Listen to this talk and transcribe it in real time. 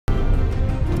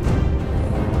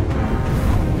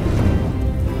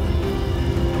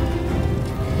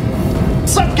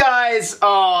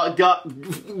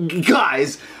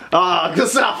guys,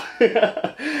 what's up?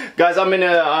 Guys,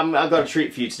 I've got a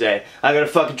treat for you today. I got a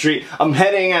fucking treat. I'm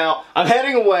heading out. I'm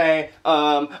heading away.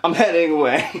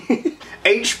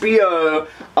 HBO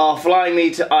are flying me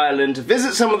to Ireland to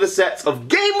visit some of the sets of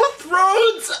Game of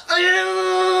Thrones.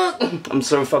 I'm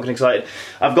so fucking excited.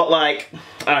 I've got like,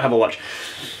 I don't have a watch.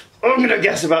 I'm gonna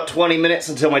guess about 20 minutes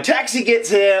until my taxi gets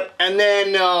here, and then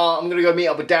I'm gonna go meet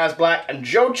up with Daz Black and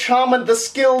Joe Charman, the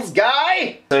skills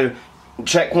guy. So,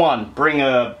 check one, bring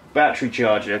a battery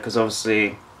charger, because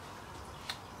obviously,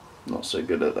 not so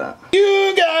good at that.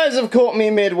 You guys have caught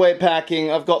me midway packing.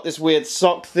 I've got this weird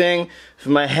sock thing for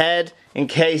my head, in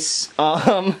case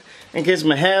my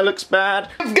hair looks bad.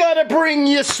 You've gotta bring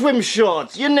your swim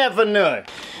shorts, you never know.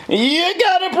 You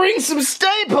gotta bring some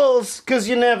staples, because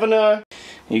you never know.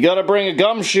 You gotta bring a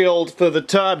gum shield for the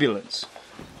turbulence.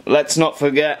 Let's not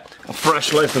forget a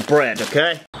fresh loaf of bread,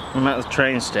 okay? I'm at the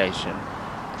train station,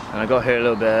 and I got here a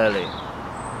little bit early.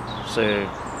 So,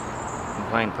 I'm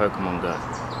playing Pokemon Go.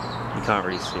 You can't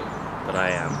really see, but I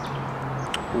am.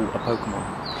 Ooh, a Pokemon.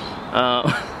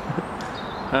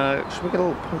 Should we get a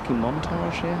little Pokemon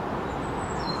montage here?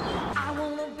 I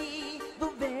wanna be the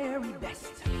very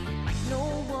best, like no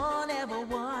one ever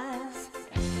was.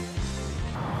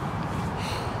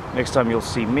 Next time you'll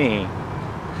see me,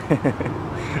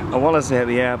 I want to stay at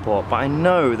the airport, but I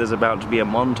know there's about to be a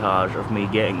montage of me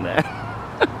getting there.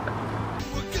 We're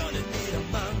gonna need a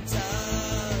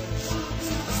montage, a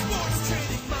sports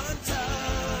training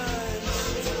montage.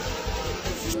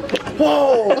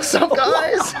 Whoa, what's up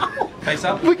guys? Face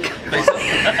up. Face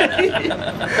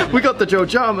up. We got the Joe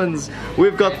Charmans,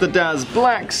 we've got the Daz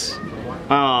Blacks.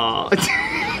 Ah.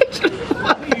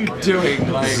 What are you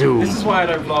doing? Like, Zoom. This is why I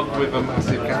don't vlog with a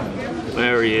massive camera.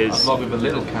 There he I is. vlog with a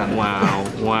little camera. Wow,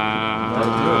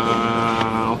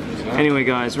 wow. Anyway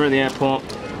guys, we're at the airport.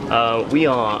 We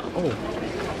are,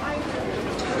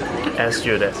 air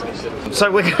stewardesses.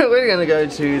 So we're gonna go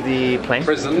to the plane.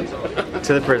 Prison.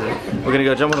 To the prison. We're gonna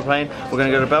go jump on a plane, we're gonna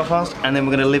go to Belfast, and then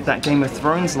we're gonna live that Game of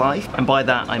Thrones life. And by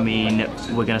that I mean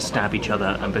we're gonna stab each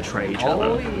other and betray each other.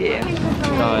 Oh yeah.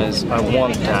 Guys, I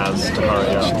want Daz to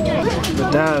hurry up.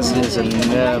 But Daz is a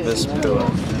nervous pooer.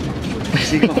 What's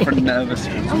he got for nervous?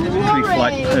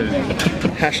 Pre-flight poo.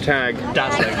 Hashtag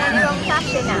Dazzling.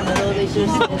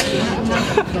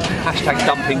 Hashtag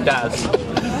dumping Daz.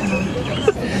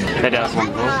 Hey Daz.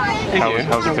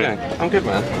 How's it feeling? I'm good,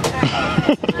 man.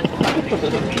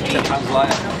 How's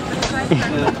life?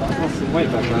 Wait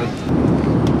back, man.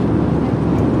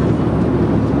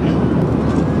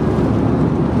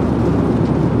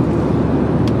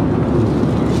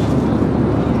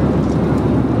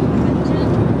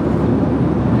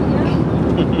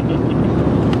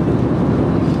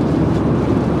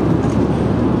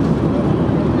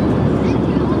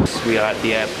 We are at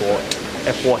the airport.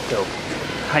 Airporto.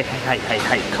 Hey,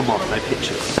 come on, no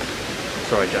pictures.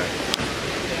 Sorry, Joe.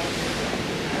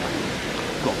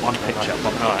 Got one picture,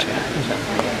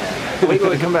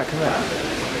 Wait, come back.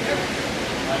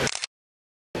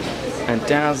 And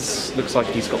Daz looks like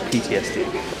he's got PTSD.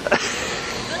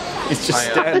 He's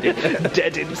just standing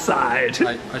dead inside.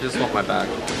 I just lost my bag.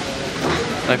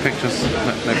 No pictures.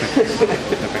 No pictures.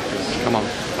 No pictures. Come on.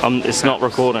 It's not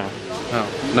recording. Oh,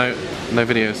 no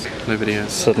videos. No videos.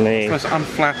 Suddenly. It's the most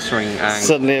unflattering angle.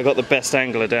 Suddenly I got the best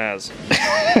angle of Daz.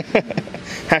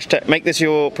 Hashtag, make this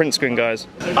your print screen, guys.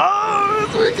 Oh,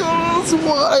 it's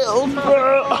wild,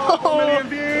 bro. Oh, 1 million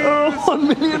views. Oh, 1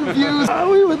 million views.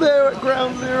 Oh, we were there at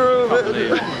ground zero.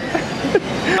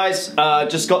 Guys,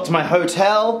 just got to my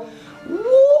hotel.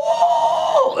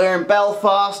 Whoa! We're in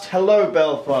Belfast. Hello,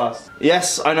 Belfast.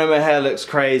 Yes, I know my hair looks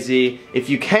crazy. If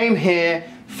you came here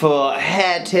for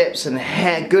hair tips and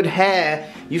good hair,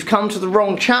 you've come to the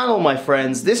wrong channel, my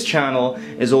friends. This channel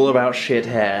is all about shit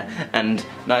hair and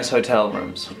nice hotel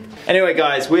rooms. Anyway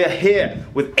guys, we are here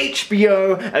with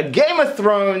HBO, Game of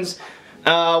Thrones.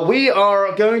 We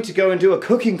are going to go and do a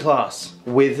cooking class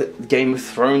with Game of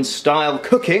Thrones style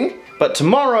cooking. But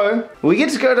tomorrow, we get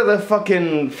to go to the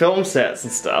fucking film sets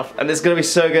and stuff, and it's gonna be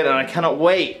so good, and I cannot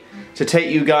wait to take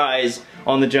you guys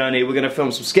on the journey. We're gonna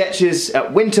film some sketches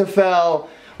at Winterfel.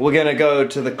 We're gonna go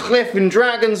to the cliff in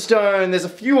Dragonstone. There's a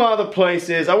few other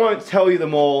places. I won't tell you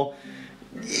them all.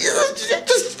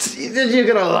 You're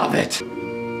gonna love it.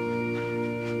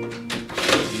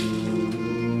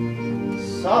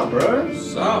 Sup, bro?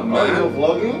 Sup, man? Oh, you're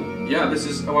vlogging? Yeah, this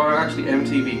is actually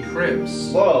MTV Cribs.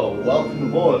 Whoa, welcome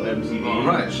aboard, MTV.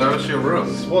 Alright, show us your room.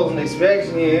 Just wasn't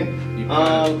expecting you.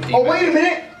 Oh, wait a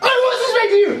minute! I was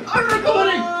expecting you! I'm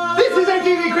recording! This is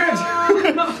MTV Cribs!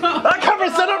 Our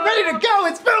camera's set up, ready to go!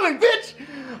 It's filming, bitch!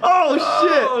 Oh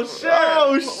shit! shit!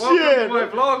 Oh Welcome shit! to my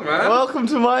vlog, man. Welcome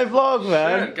to my vlog,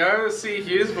 man. Shit, go see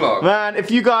Hugh's vlog. Man,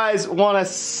 if you guys want a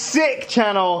sick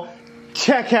channel,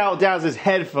 check out Daz's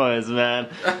headphones, man.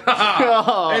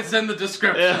 Oh. It's in the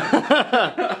description.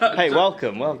 Yeah. Hey,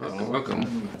 welcome.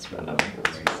 Welcome.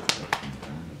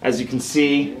 As you can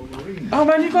see, Oh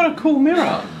man, you got a cool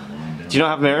mirror. do you not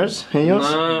have mirrors in yours?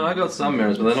 No, I got some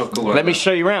mirrors, but they're not cool. Let me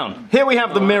show you around. Here we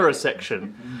have the mirror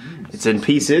section. It's in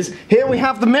pieces. Here we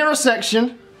have the mirror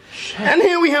section. And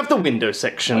here we have the window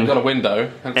section. You got a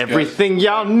window. That's everything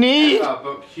y'all need. good.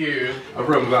 Book Hugh a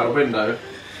room without a window.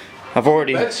 I've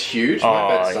already. Bed's huge. My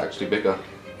bed's actually bigger.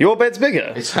 Your bed's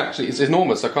bigger. It's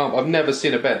enormous. I've never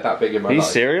seen a bed that big in my life. Are you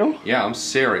cereal? Yeah, I'm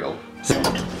cereal.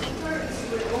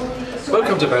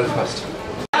 Welcome to Belfast.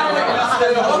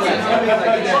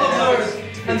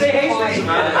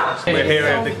 We're here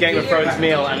at the Game of Thrones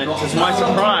meal, and to my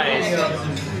surprise,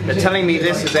 they're telling me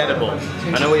this is edible.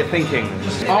 I know what you're thinking.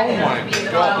 Oh my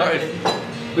god.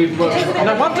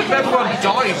 No wonder everyone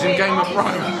dies in Game of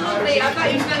Thrones. I thought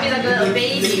he was going to be like a little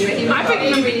baby, but I think he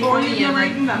was really funny and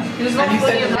like, he was not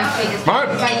funny on that face. I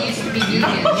used to be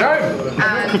vegan. Joe!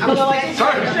 And I was like,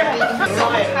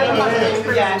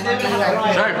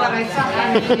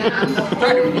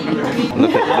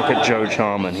 Look at Joe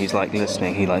Charman. He's like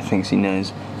listening. He like thinks he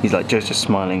knows. He's like Joe's just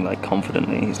smiling like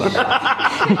confidently. He's like.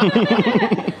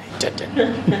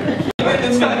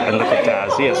 And look at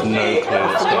Daz. He has no clue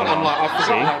what's going on. I've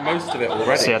forgotten like most of it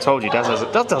already. See, I told you, Daz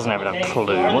doesn't have a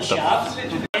clue. What the?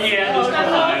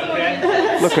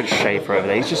 Look at Schieffer over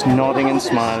there. He's just nodding and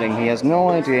smiling. He has no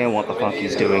idea what the fuck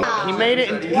he's doing. He made it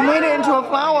into a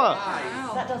flower.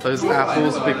 Those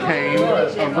apples became a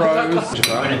rose.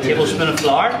 And a tablespoon of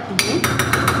flour.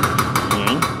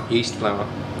 Yeast flour.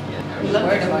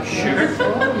 Sugar.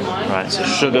 Right, so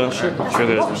sugar.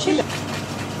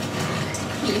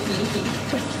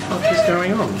 What is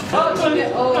going on?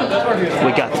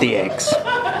 We got the eggs.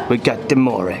 We got the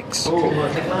more eggs.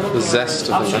 The zest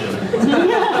of the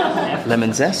lemon.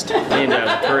 Lemon zest? You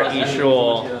know, pretty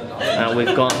sure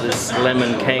we've got this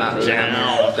lemon cake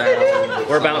down.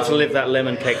 We're about to live that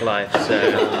lemon cake life,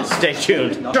 so stay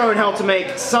tuned. Showing how to make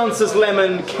Sansa's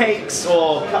lemon cakes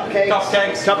or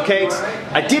cupcakes.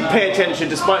 I did pay attention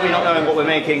despite me not knowing what we're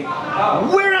making.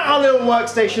 We're at our little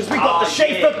workstations. We've got the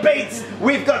Schieffer baits.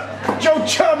 We've got Joe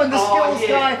Charman, the skills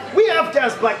guy. We have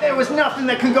Daz Black. There was nothing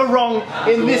that can go wrong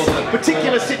in this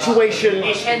particular situation.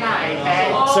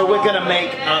 So we're gonna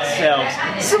make ourselves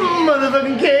some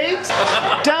motherfucking cakes.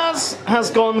 Daz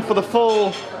has gone for the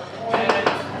full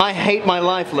I hate my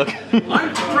life look. I'm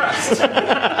depressed.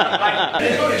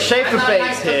 Schieffer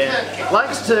Bakes here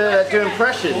likes to do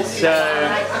impressions, so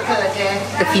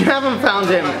if you haven't found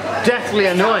him deathly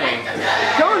annoying,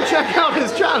 go and check out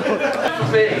his channel.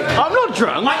 I'm not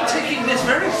drunk. I'm taking this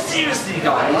very seriously,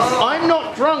 guys. I'm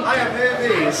not drunk. I have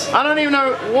heard these. I don't even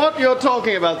know what you're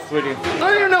talking about, sweetie. I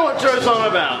don't even know what Joe's on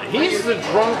about. He's the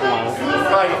drunk one.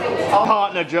 Right.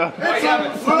 Partner Joe. It's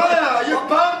on fire! You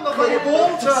burned the bloody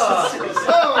water!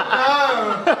 Oh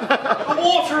no! The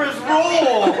water is raw!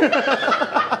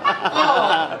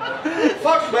 Oh,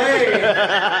 fuck me!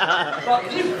 But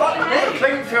you fuck me!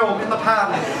 Cling film in the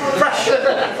pan, fresh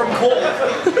from Cork.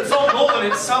 It's not northern,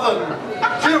 it's southern.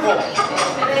 Beautiful.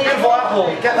 Beautiful apple.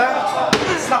 Get that?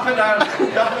 Snap it down.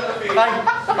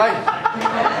 Hey.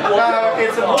 Now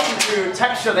it's important to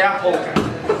texture the apple.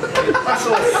 That's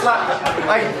all slap.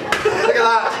 Hey, look at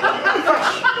that.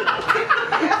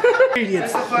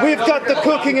 Ingredients. We've got the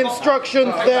cooking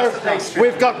instructions there.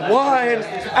 We've got wine,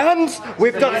 and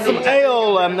we've got some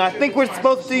ale. I think we're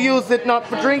supposed to use it not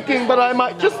for drinking, but I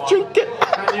might just drink it.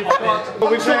 But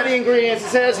we've got the ingredients. It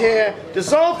says here,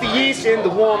 dissolve the yeast in the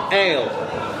warm ale.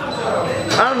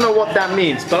 I don't know what that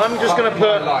means, but I'm just going to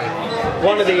put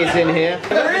one of these in here.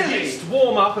 Yeast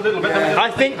warm up a little bit. I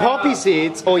think poppy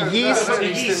seeds or yeast.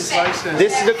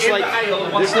 This looks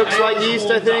like yeast,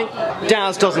 I think.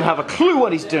 Daz doesn't have a clue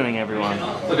what he's doing, everyone.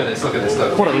 Look at this, look at this,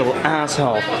 look. What a little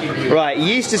asshole. Right,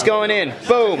 yeast is going in.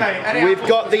 Boom. We've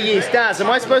got the yeast. Daz, am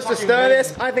I supposed to stir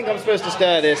this? I think I'm supposed to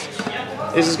stir this.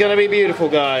 This is going to be beautiful,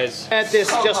 guys. I had this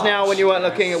just now when you weren't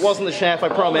looking. It wasn't the chef, I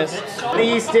promise. The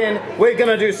yeast in. We're going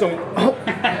to do some...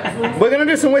 We're going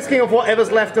to do some whisking of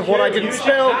whatever's left of what I didn't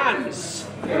spill.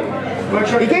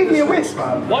 He gave me a whisk.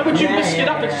 Why would you whisk it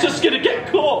up? It's just gonna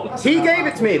get caught. He gave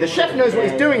it to me. The chef knows what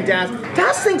he's doing, Daz.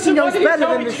 Daz thinks he knows better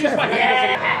than the chef.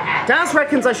 Daz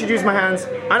reckons I should use my hands.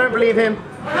 I don't believe him.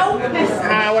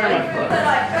 Where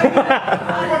am I?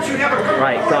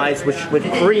 Right, guys, we're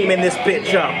creaming this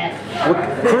bitch up.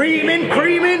 We're creaming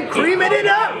it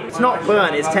up. It's not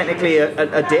burnt. It's technically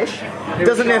a dish. It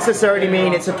doesn't necessarily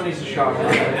mean it's a. It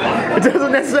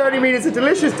doesn't necessarily mean it's a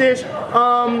delicious dish.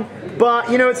 But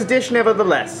you know, it's a dish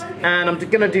nevertheless. And I'm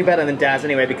gonna do better than Daz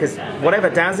anyway, because whatever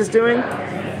Daz is doing,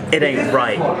 it ain't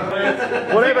right.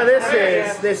 Whatever this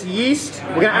is, this yeast,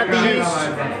 we're gonna add the yeast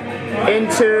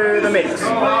into the mix.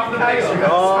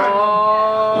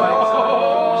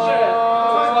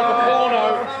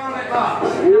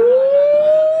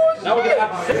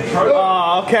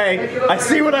 Oh, okay. I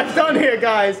see what I've done here,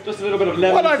 guys. Just a little bit of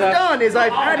lemon. What I've done is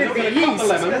I've added the yeast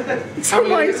to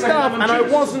my stuff, and I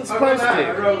wasn't supposed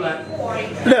to.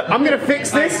 Look, I'm gonna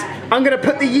fix this. I'm gonna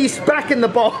put the yeast back in the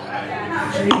bowl.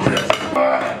 I'm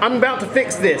about to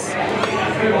fix this.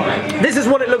 This is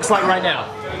what it looks like right now.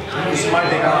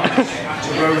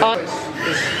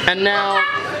 And now.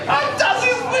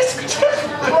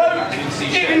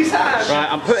 Right,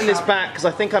 I'm putting this back because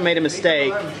I think I made a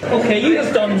mistake. Okay, you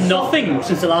have done nothing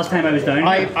since the last time I was down.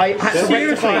 I had to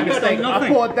rectify a mistake. I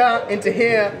poured that into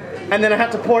here, and then I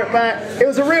had to pour it back. It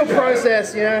was a real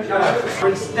process, you know.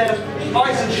 Instead of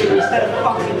ice and sugar, instead of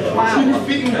fucking flour.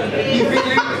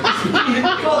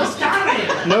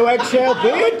 No eggshell,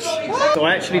 bitch! So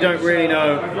I actually don't really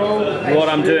know what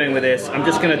I'm doing with this. I'm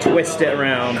just going to twist it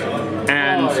around.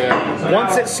 And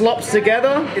once it slops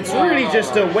together, it's really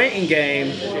just a waiting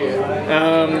game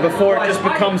before it just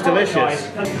becomes delicious.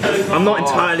 I'm not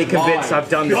entirely convinced I've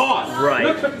done this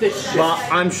right, but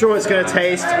I'm sure it's going to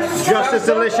taste just as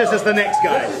delicious as the next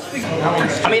guy.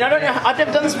 I mean, I don't know, I've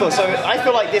never done this before, so I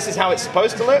feel like this is how it's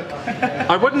supposed to look.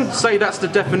 I wouldn't say that's the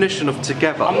definition of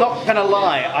together. I'm not going to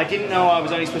lie, I didn't know I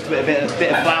was only supposed to put a bit of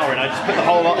flour in. I just put the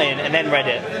whole lot in and then read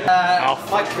it. Oh,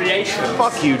 My creation.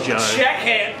 fuck you, Joe. Check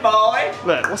it, boy.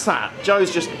 Look, what's that?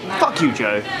 Joe's just... Fuck you,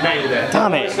 Joe. Nailed it.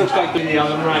 Damn it. Looks like in the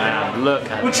oven right now. Man,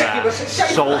 look at that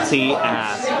salty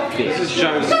ass This is bitch.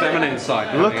 Joe's feminine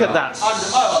side. Look at that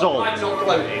salt. I'm not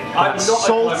gloating. That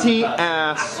salty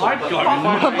ass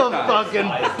motherfucking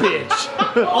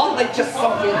bitch. Aren't they just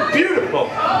something beautiful?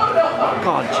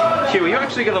 God. Hugh, are you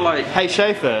actually gonna like... Hey,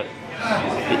 Schieffer.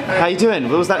 How you doing?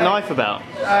 What was that knife about?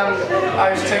 I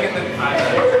was taking the...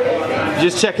 You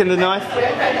just checking the knife?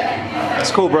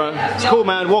 It's cool, bro. It's cool,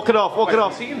 man. Walk it off. Walk it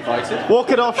off.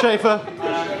 Walk it off, Schieffer.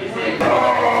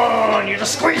 Oh, and you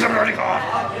just squeeze them really hard.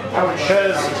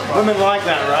 Because women like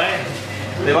that, right?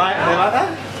 They like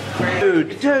that?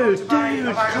 Dude,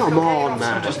 come on,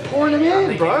 man. Just pouring them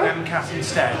in, bro.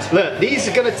 Instead. Look, these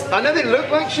are gonna... I know they look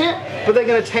like shit, but they're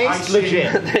gonna taste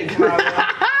legit.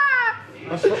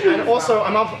 And also,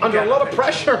 I'm under a lot of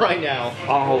pressure right now.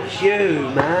 Oh, Hugh,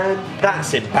 man.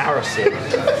 That's embarrassing.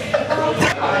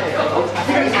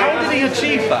 How did he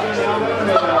achieve that?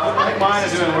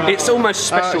 It's almost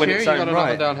special in its own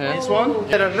right. Down here. This one,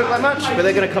 they don't look like much, but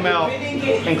they're going to come out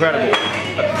incredible.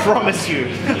 I promise you.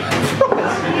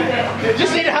 You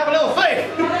just need to have a little faith.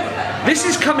 This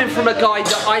is coming from a guy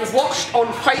that I watched on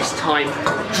FaceTime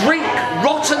drink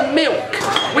rotten milk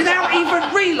without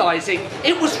even realising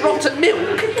it was rotten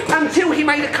milk until he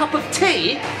made a cup of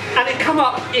tea and it come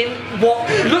up in what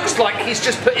looks like he's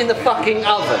just put in the fucking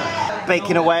oven.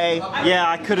 Baking away. Yeah,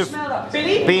 I could have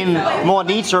been more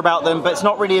neater about them, but it's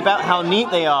not really about how neat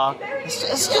they are.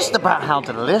 It's just about how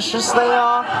delicious they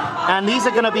are. And these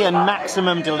are going to be a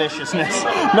maximum deliciousness.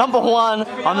 Number one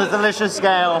on the delicious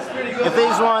scale. If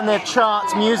these were on their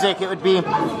charts music, it would be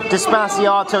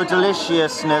Despacito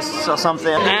Deliciousness or something.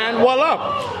 And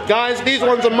voila! Guys, these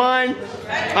ones are mine.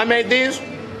 I made these.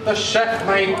 The chef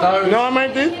made those. No, I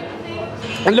made these.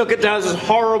 And look at Daz's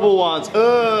horrible ones.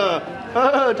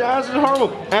 Oh, Daz is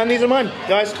horrible. And these are mine.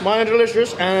 Guys, mine are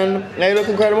delicious and they look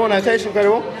incredible and they taste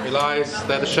incredible. He lies,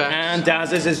 they're the chef. And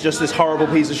Daz's is just this horrible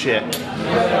piece of shit. He's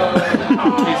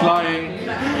lying.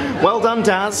 Well done,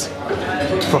 Daz,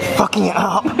 for fucking it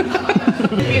up.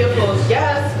 Beautiful.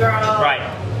 Yes, girl. Right.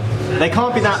 They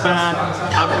can't be that bad.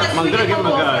 I'm gonna give them a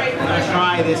go. I'm gonna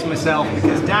try this myself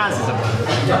because Daz is a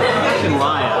fucking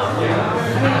liar.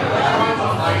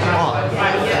 Oh.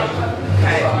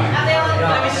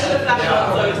 Let me see the flash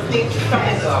on so it's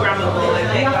Instagrammable,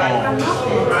 okay?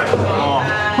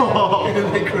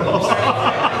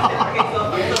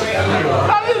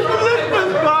 That is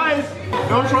delicious, guys!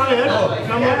 Don't try it.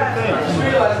 Come look at this.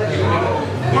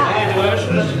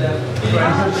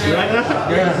 You like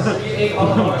that? Yeah.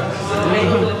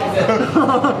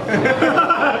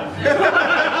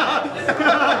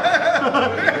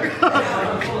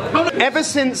 Ever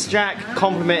since Jack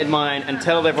complimented mine and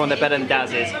told everyone they're better than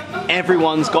Daz's,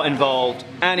 everyone's got involved.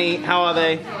 Annie, how are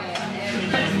they?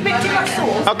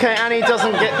 Okay, Annie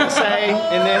doesn't get a say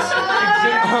in this.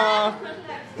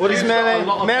 What is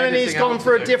Melanie? Melanie's gone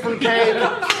for a different cake.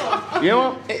 You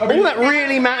know what? All that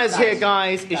really matters here,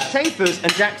 guys, is Schieffer's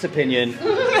and Jack's opinion.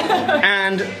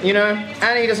 And, you know,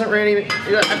 Annie doesn't really...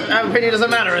 Her opinion doesn't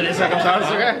matter in this circumstance,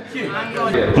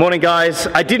 okay? Morning, guys.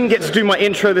 I didn't get to do my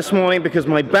intro this morning because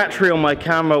my battery on my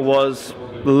camera was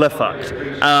fucked.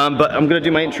 But I'm going to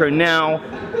do my intro now.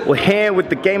 We're here with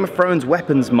the Game of Thrones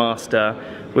weapons master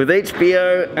with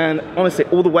HBO, and honestly,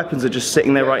 all the weapons are just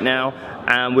sitting there right now.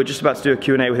 And we're just about to do a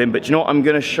Q&A with him. But you know what? I'm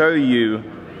going to show you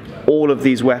all of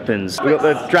these weapons. We've got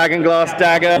the Dragon Glass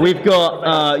Dagger. We've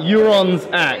got Euron's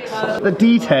Axe. The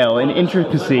detail and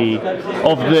intricacy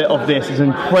of this is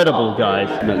incredible, guys.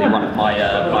 Definitely one of my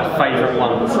favourite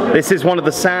ones. This is one of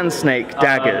the Sand Snake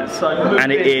daggers,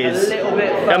 and it is,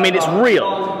 I mean, it's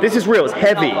real. This is real, it's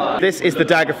heavy. This is the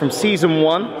dagger from season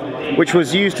 1, which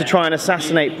was used to try and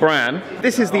assassinate Bran.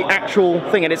 This is the actual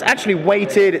thing, and it's actually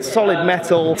weighted, it's solid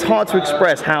metal. It's hard to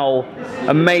express how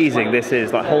amazing this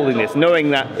is, like holding this,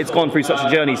 knowing that it's gone through such a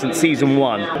journey since season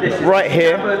 1. Right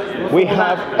here, we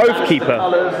have Oathkeeper,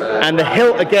 and the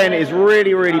hilt again is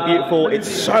really, really beautiful. It's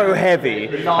so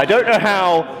heavy. I don't know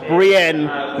how Brienne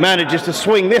manages to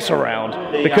swing this around,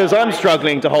 because I'm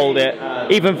struggling to hold it,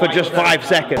 even for just 5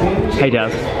 seconds. Hey,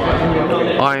 Daz.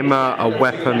 I'm a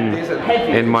weapon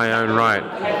in my own right.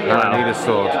 I need a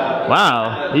sword.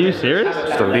 Wow, are you serious?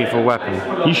 Just a lethal weapon.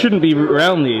 You shouldn't be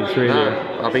around these, really.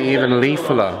 I'll be even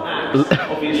lethaler.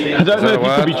 I don't know if you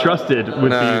can be trusted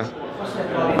with these.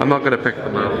 I'm not going to pick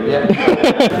them up.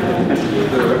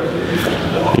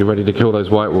 You ready to kill those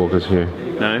White Walkers here?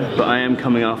 No, but I am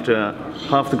coming after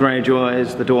half the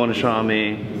Greyjoys, the Dornish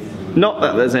army. Not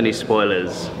that there's any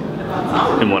spoilers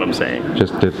in what I'm saying.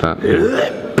 Just did that. Yeah.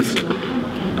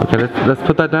 Okay, let's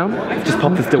put that down. Just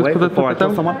pop this away before I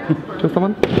kill someone. Kill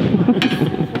someone?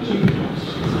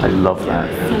 I love that.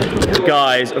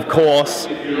 Guys, of course,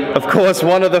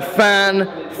 one of the fan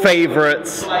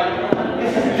favorites.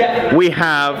 We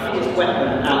have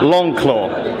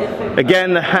Longclaw.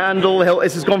 Again, the handle,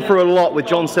 this has gone through a lot with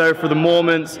Jon Snow for the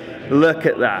Mormonts. Look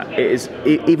at that. It is,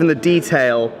 even the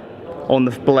detail on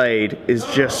the blade is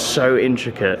just so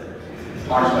intricate.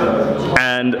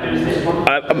 And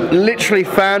I'm literally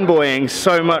fanboying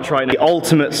so much right now. The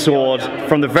ultimate sword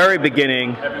from the very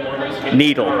beginning,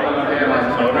 Needle.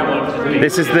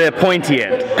 This is the pointy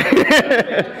end.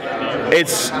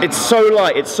 It's so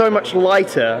light, it's so much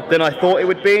lighter than I thought it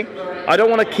would be. I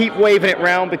don't want to keep waving it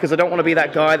around because I don't want to be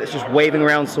that guy that's just waving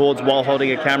around swords while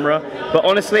holding a camera. But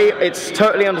honestly, it's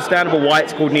totally understandable why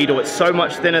it's called Needle. It's so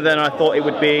much thinner than I thought it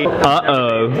would be.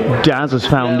 Uh-oh, Daz has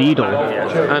found Needle.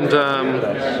 And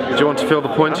do you want to feel the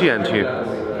pointy end here?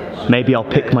 Maybe I'll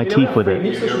pick my teeth with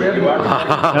it.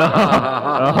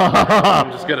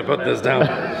 I'm just gonna put this down.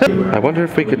 I wonder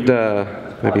if we could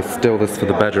maybe steal this for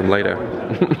the bedroom later.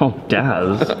 Oh,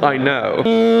 Daz. I know.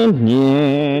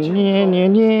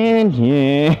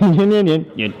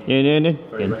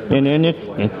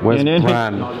 Where's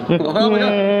Bran?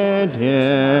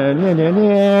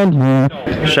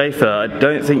 Schieffer, I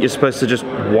don't think you're supposed to just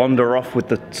wander off with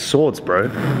the swords, bro.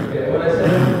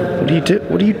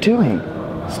 What are you doing?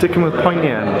 Sticking with pointy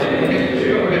end.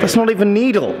 That's not even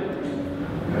Needle.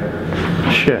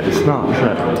 Shit, it's not, is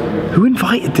it? Who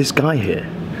invited this guy here?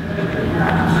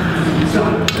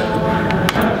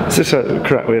 Is this a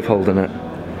correct way of holding it?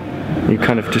 You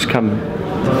kind of just come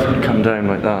down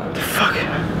like that. Fuck.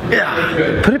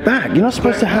 Yeah. Put it back. You're not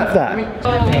supposed to have that.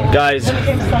 Guys,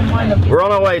 we're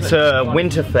on our way to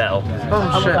Winterfell.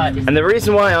 Oh shit. And the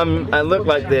reason why I look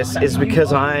like this is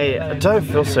because I don't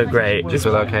feel so great. Do you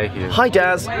feel okay here? Hi,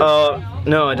 Daz.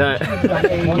 No, I don't.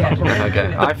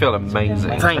 Okay, I feel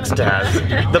amazing. Thanks, Daz.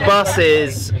 The bus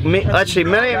is actually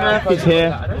Melanie Murphy's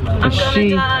here, and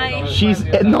she's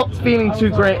not feeling too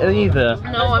great either.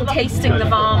 No, I'm tasting the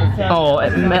bomb. Oh,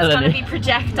 Melanie. It's gonna be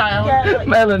projectile.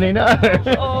 Melanie, no.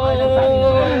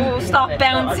 Oh, stop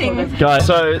bouncing. Guys,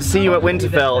 so see you at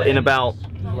Winterfell in about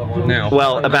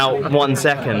about 1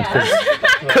 second,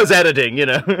 because editing, you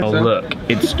know. Oh look,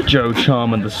 it's Joe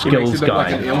Charman, the skills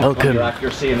guy. Welcome to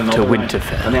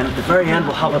Winterfell. And then at the very end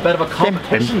we'll have a bit of a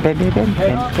competition.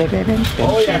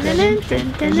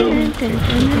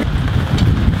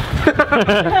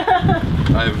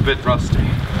 I'm a bit rusty.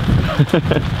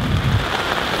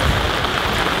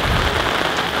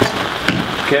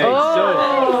 Okay, so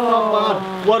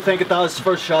what do you think it does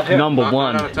first shot here? Number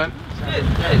 1.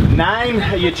 9,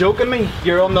 are you joking me?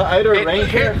 You're on the outer ring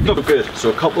here? Look good. So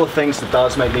a couple of things that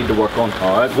Daz might need to work on.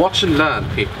 Alright. Watch and learn,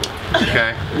 people.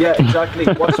 Okay. Yeah, exactly.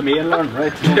 Watch me and learn,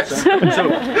 right?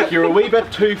 So you're a wee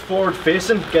bit too forward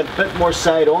facing, get a bit more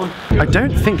side on. I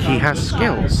don't think he has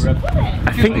skills.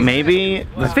 I think maybe.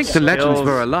 I think the legends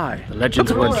were a lie. The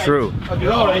legends weren't true.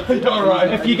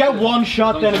 Alright. If you get one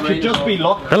shot, then it could just be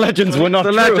luck. The legends were not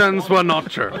The true. legends were not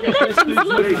true.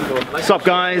 What's up,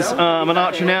 guys? I'm an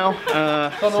archer now,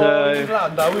 so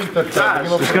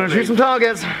just gonna shoot some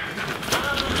targets.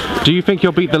 Do you think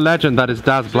you'll beat the legend that is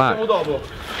Daz Black?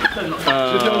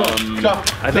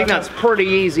 I think that's pretty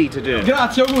easy to do. Oh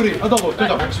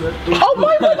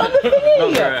my god, on the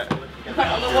thingy!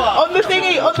 On the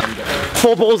thingy!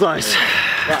 4 bullseyes.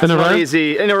 In a row? Not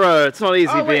easy. In a row. It's not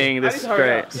easy being this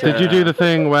great. Did you do the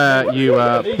thing where you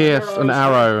pierce an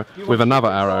arrow with another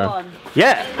arrow?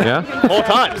 Yeah. Yeah? 4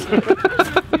 times.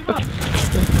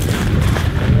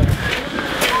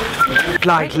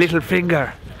 Like little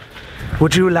finger.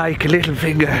 Would you like a little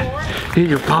finger? In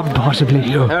your palm, possibly.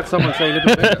 You. I heard someone say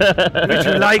little finger. Would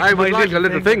you like I my would like a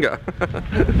little finger.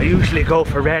 I usually go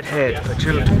for redhead, but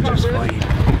you'll do just fine.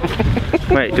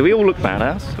 Wait, do we all look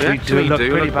badass? We do look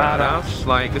pretty badass.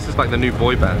 Like, this is like the new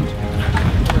boy band.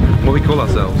 What we call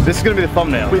ourselves. This is gonna be the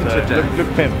thumbnail. Winter so Death.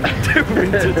 Look pimp.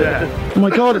 Winter Death. Oh my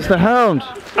god, it's the Hound.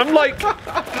 I'm like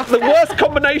the worst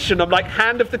combination. I'm like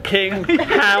Hand of the King,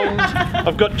 Hound.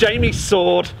 I've got Jamie's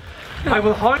sword. I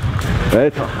will hide.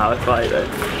 That's not how it's like it.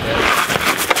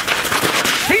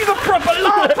 He's a proper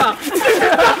larper.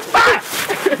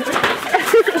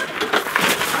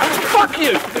 Fuck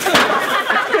you.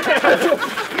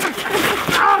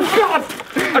 Oh god!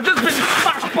 I've just been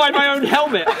smashed by my own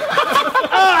helmet.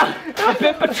 I've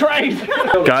been betrayed.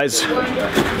 Guys,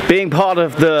 being part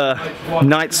of the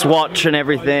Night's Watch and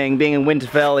everything, being in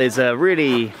Winterfell is a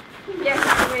really...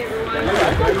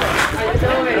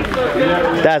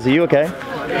 Daz, are you okay?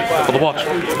 For the watch.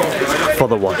 For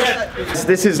the watch.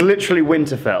 This is literally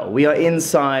Winterfell. We are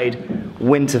inside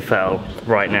Winterfell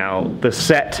right now. The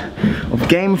set of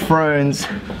Game of Thrones.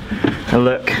 And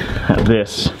look at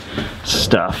this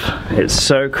stuff. It's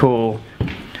so cool.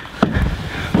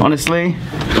 Honestly,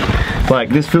 like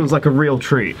this feels like a real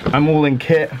treat. I'm all in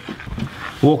kit,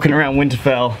 walking around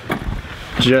Winterfell.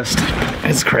 Just,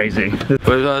 it's crazy.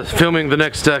 We're filming the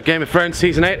next Game of Thrones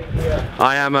Season 8.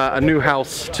 I am a new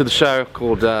house to the show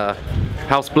called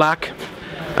House Black.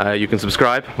 You can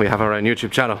subscribe. We have our own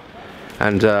YouTube channel.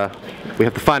 And we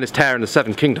have the finest hair in the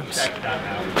 7 Kingdoms.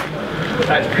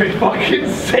 That's pretty fucking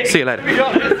sick. See you later.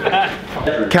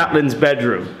 Catelyn's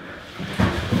bedroom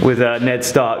with Ned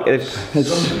Stark. It's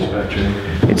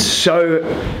so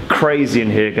crazy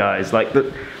in here, guys. Like,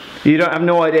 you don't have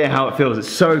no idea how it feels. It's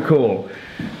so cool.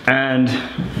 And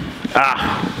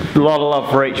a lot of love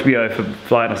for HBO for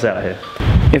flying us out here.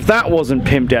 If that wasn't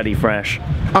Pimp Daddy Fresh,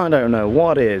 I don't know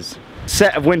what is.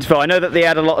 Set of Winterfell. I know that they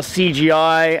add a lot of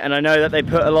CGI, and I know that they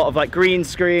put a lot of like green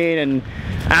screen and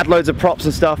add loads of props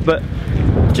and stuff, but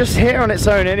just here on its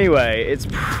own anyway, it's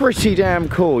pretty damn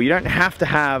cool. You don't have to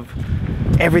have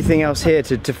everything else here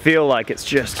to feel like it's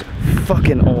just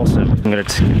fucking awesome. I'm gonna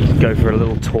go for a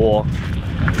little tour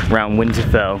around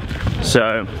Winterfell.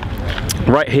 So,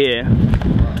 right here,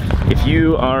 if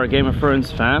you are a Game of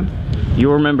Thrones fan,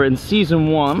 you'll remember in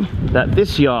Season 1 that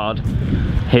this yard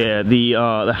here,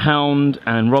 the Hound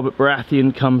and Robert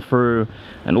Baratheon come through,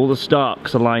 and all the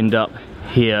Starks are lined up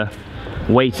here,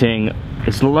 waiting.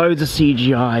 There's loads of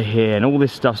CGI here, and all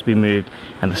this stuff's been moved,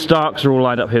 and the Starks are all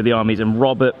lined up here, the armies, and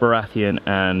Robert Baratheon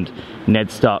and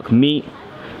Ned Stark meet,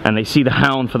 and they see the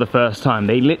Hound for the first time.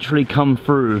 They literally come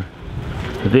through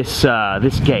this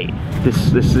this gate, this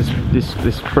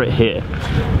bit here,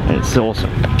 and it's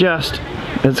awesome.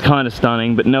 It's kind of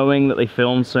stunning, but knowing that they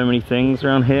filmed so many things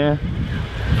around here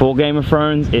for Game of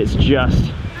Thrones, it's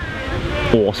just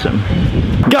awesome.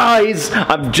 Guys,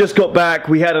 I've just got back.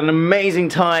 We had an amazing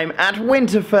time at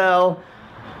Winterfell.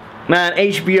 Man,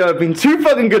 HBO have been too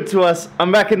fucking good to us.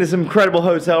 I'm back in this incredible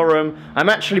hotel room. I'm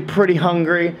actually pretty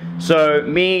hungry, so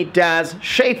me, Daz,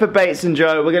 Schieffer, Bates, and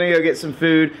Joe, we're gonna go get some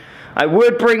food. I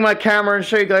would bring my camera and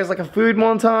show you guys like a food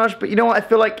montage, but you know what? I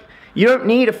feel like you don't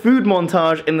need a food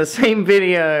montage in the same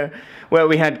video where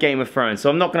we had Game of Thrones, so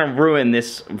I'm not gonna ruin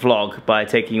this vlog by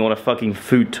taking you on a fucking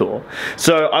food tour.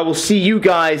 So I will see you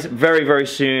guys very, very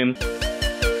soon.